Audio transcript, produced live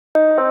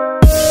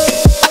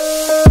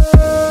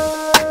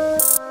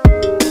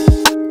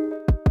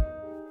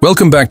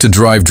Welcome back to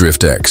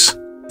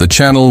DrivedriftX, the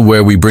channel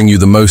where we bring you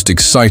the most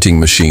exciting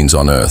machines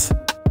on Earth.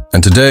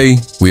 And today,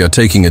 we are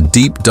taking a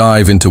deep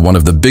dive into one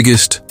of the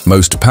biggest,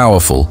 most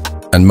powerful,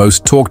 and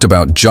most talked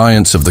about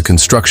giants of the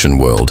construction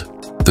world,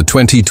 the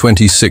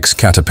 2026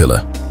 Caterpillar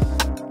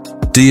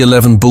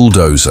D11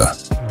 Bulldozer,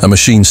 a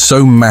machine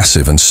so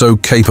massive and so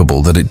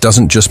capable that it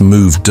doesn't just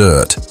move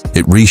dirt,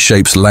 it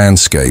reshapes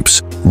landscapes,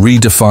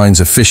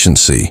 redefines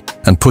efficiency,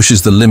 and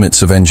pushes the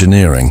limits of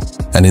engineering.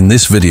 And in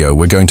this video,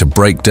 we're going to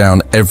break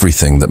down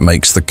everything that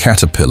makes the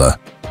Caterpillar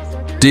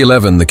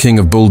D11 the king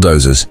of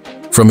bulldozers,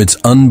 from its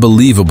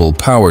unbelievable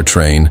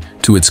powertrain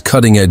to its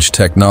cutting-edge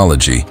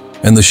technology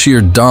and the sheer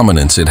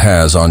dominance it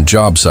has on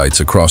job sites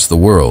across the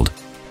world.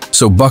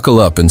 So buckle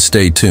up and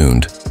stay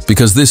tuned,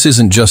 because this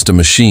isn't just a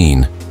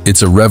machine,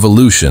 it's a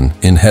revolution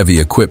in heavy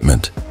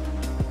equipment.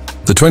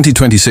 The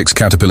 2026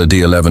 Caterpillar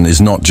D11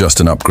 is not just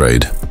an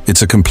upgrade,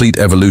 it's a complete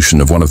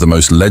evolution of one of the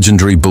most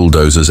legendary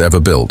bulldozers ever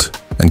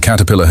built. And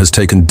Caterpillar has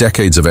taken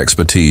decades of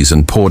expertise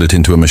and poured it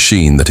into a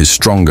machine that is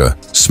stronger,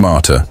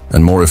 smarter,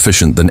 and more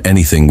efficient than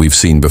anything we've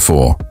seen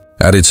before.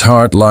 At its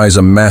heart lies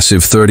a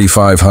massive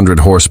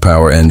 3,500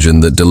 horsepower engine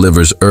that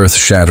delivers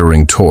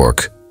earth-shattering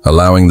torque,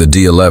 allowing the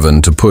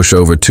D11 to push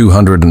over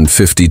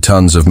 250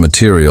 tons of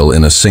material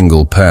in a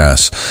single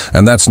pass.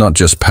 And that's not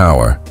just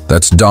power,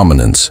 that's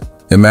dominance.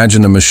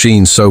 Imagine a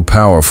machine so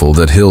powerful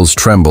that hills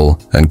tremble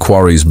and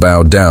quarries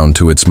bow down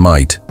to its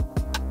might.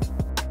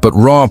 But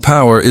raw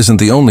power isn't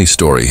the only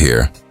story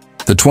here.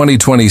 The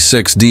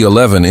 2026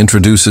 D11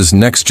 introduces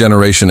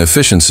next-generation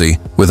efficiency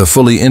with a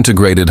fully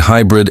integrated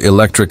hybrid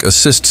electric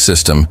assist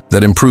system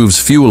that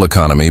improves fuel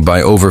economy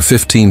by over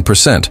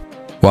 15%,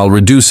 while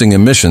reducing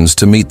emissions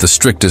to meet the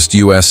strictest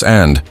US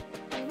and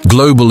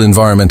global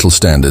environmental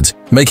standards,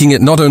 making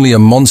it not only a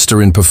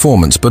monster in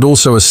performance but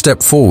also a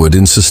step forward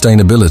in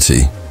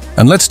sustainability.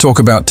 And let's talk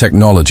about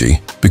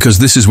technology, because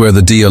this is where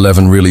the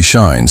D11 really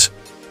shines.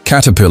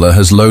 Caterpillar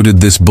has loaded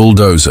this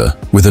bulldozer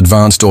with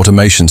advanced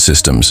automation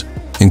systems,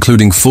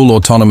 including full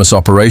autonomous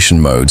operation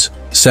modes,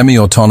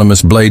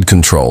 semi-autonomous blade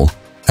control,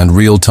 and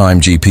real-time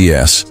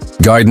GPS,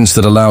 guidance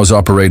that allows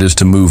operators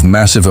to move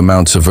massive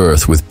amounts of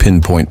earth with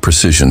pinpoint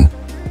precision,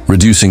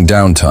 reducing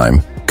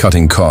downtime,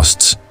 cutting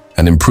costs,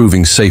 and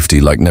improving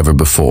safety like never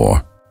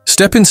before.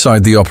 Step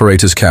inside the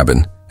operator's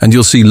cabin, and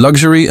you'll see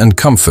luxury and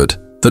comfort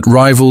that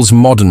rivals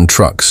modern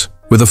trucks,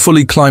 with a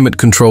fully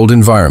climate-controlled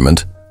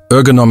environment,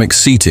 ergonomic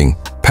seating,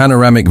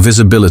 panoramic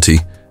visibility,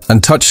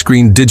 and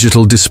touchscreen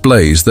digital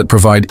displays that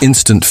provide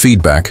instant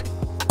feedback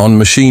on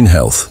machine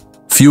health,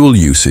 fuel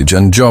usage,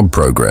 and job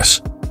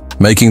progress,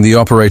 making the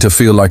operator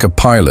feel like a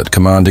pilot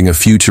commanding a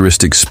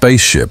futuristic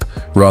spaceship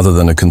rather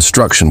than a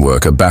construction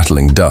worker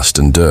battling dust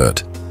and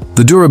dirt.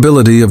 The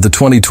durability of the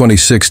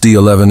 2026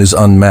 D11 is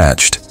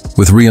unmatched,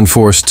 with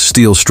reinforced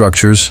steel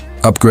structures,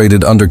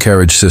 upgraded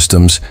undercarriage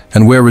systems,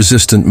 and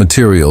wear-resistant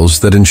materials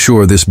that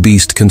ensure this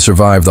beast can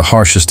survive the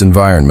harshest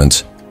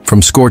environments,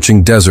 from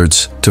scorching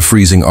deserts to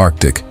freezing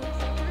Arctic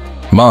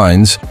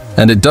mines,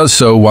 and it does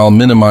so while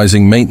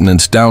minimizing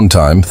maintenance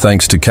downtime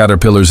thanks to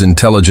Caterpillar's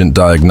intelligent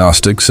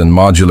diagnostics and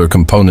modular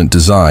component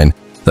design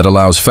that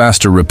allows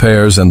faster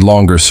repairs and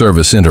longer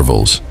service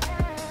intervals.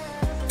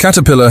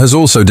 Caterpillar has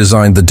also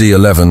designed the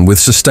D11 with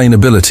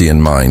sustainability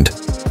in mind,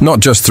 not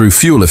just through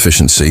fuel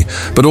efficiency,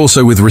 but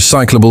also with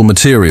recyclable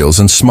materials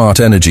and smart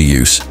energy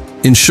use,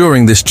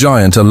 ensuring this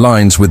giant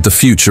aligns with the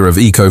future of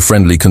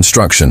eco-friendly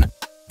construction.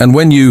 And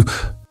when you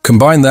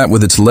combine that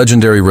with its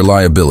legendary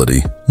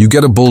reliability, you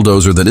get a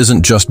bulldozer that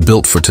isn't just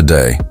built for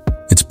today,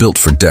 it's built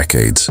for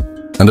decades.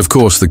 And of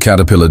course, the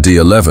Caterpillar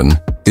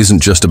D11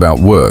 isn't just about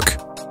work,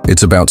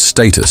 it's about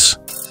status.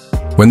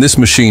 When this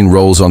machine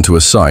rolls onto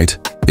a site,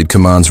 it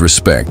commands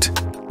respect.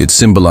 It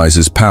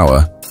symbolizes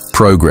power,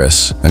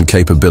 progress, and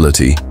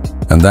capability.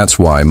 And that's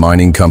why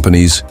mining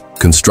companies,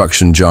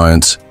 construction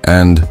giants,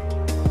 and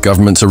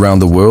governments around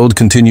the world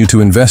continue to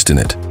invest in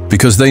it,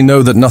 because they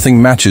know that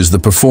nothing matches the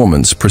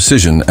performance,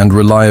 precision, and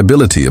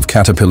reliability of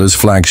Caterpillar's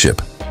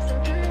flagship.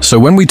 So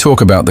when we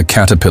talk about the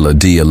Caterpillar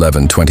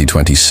D11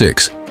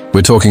 2026,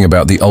 we're talking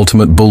about the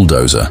ultimate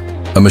bulldozer,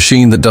 a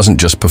machine that doesn't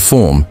just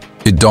perform,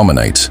 it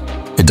dominates.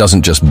 It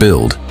doesn't just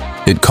build,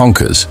 it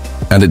conquers,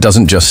 and it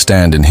doesn't just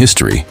stand in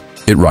history,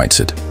 it writes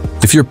it.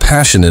 If you're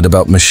passionate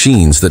about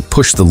machines that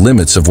push the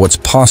limits of what's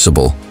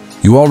possible,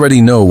 you already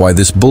know why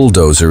this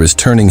bulldozer is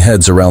turning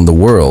heads around the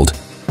world.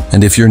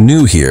 And if you're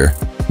new here,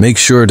 make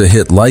sure to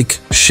hit like,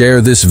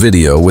 share this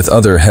video with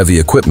other heavy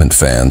equipment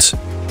fans,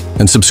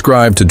 and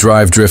subscribe to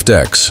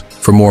DrivedriftX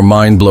for more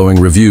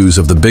mind-blowing reviews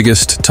of the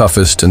biggest,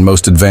 toughest, and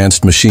most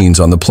advanced machines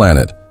on the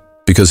planet.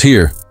 Because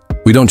here,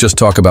 we don't just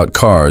talk about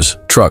cars,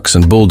 trucks,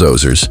 and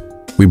bulldozers.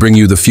 We bring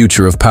you the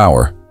future of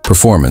power,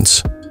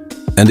 performance,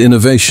 and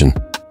innovation.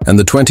 And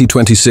the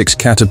 2026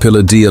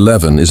 Caterpillar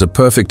D11 is a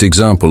perfect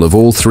example of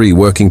all three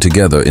working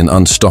together in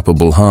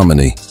unstoppable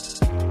harmony.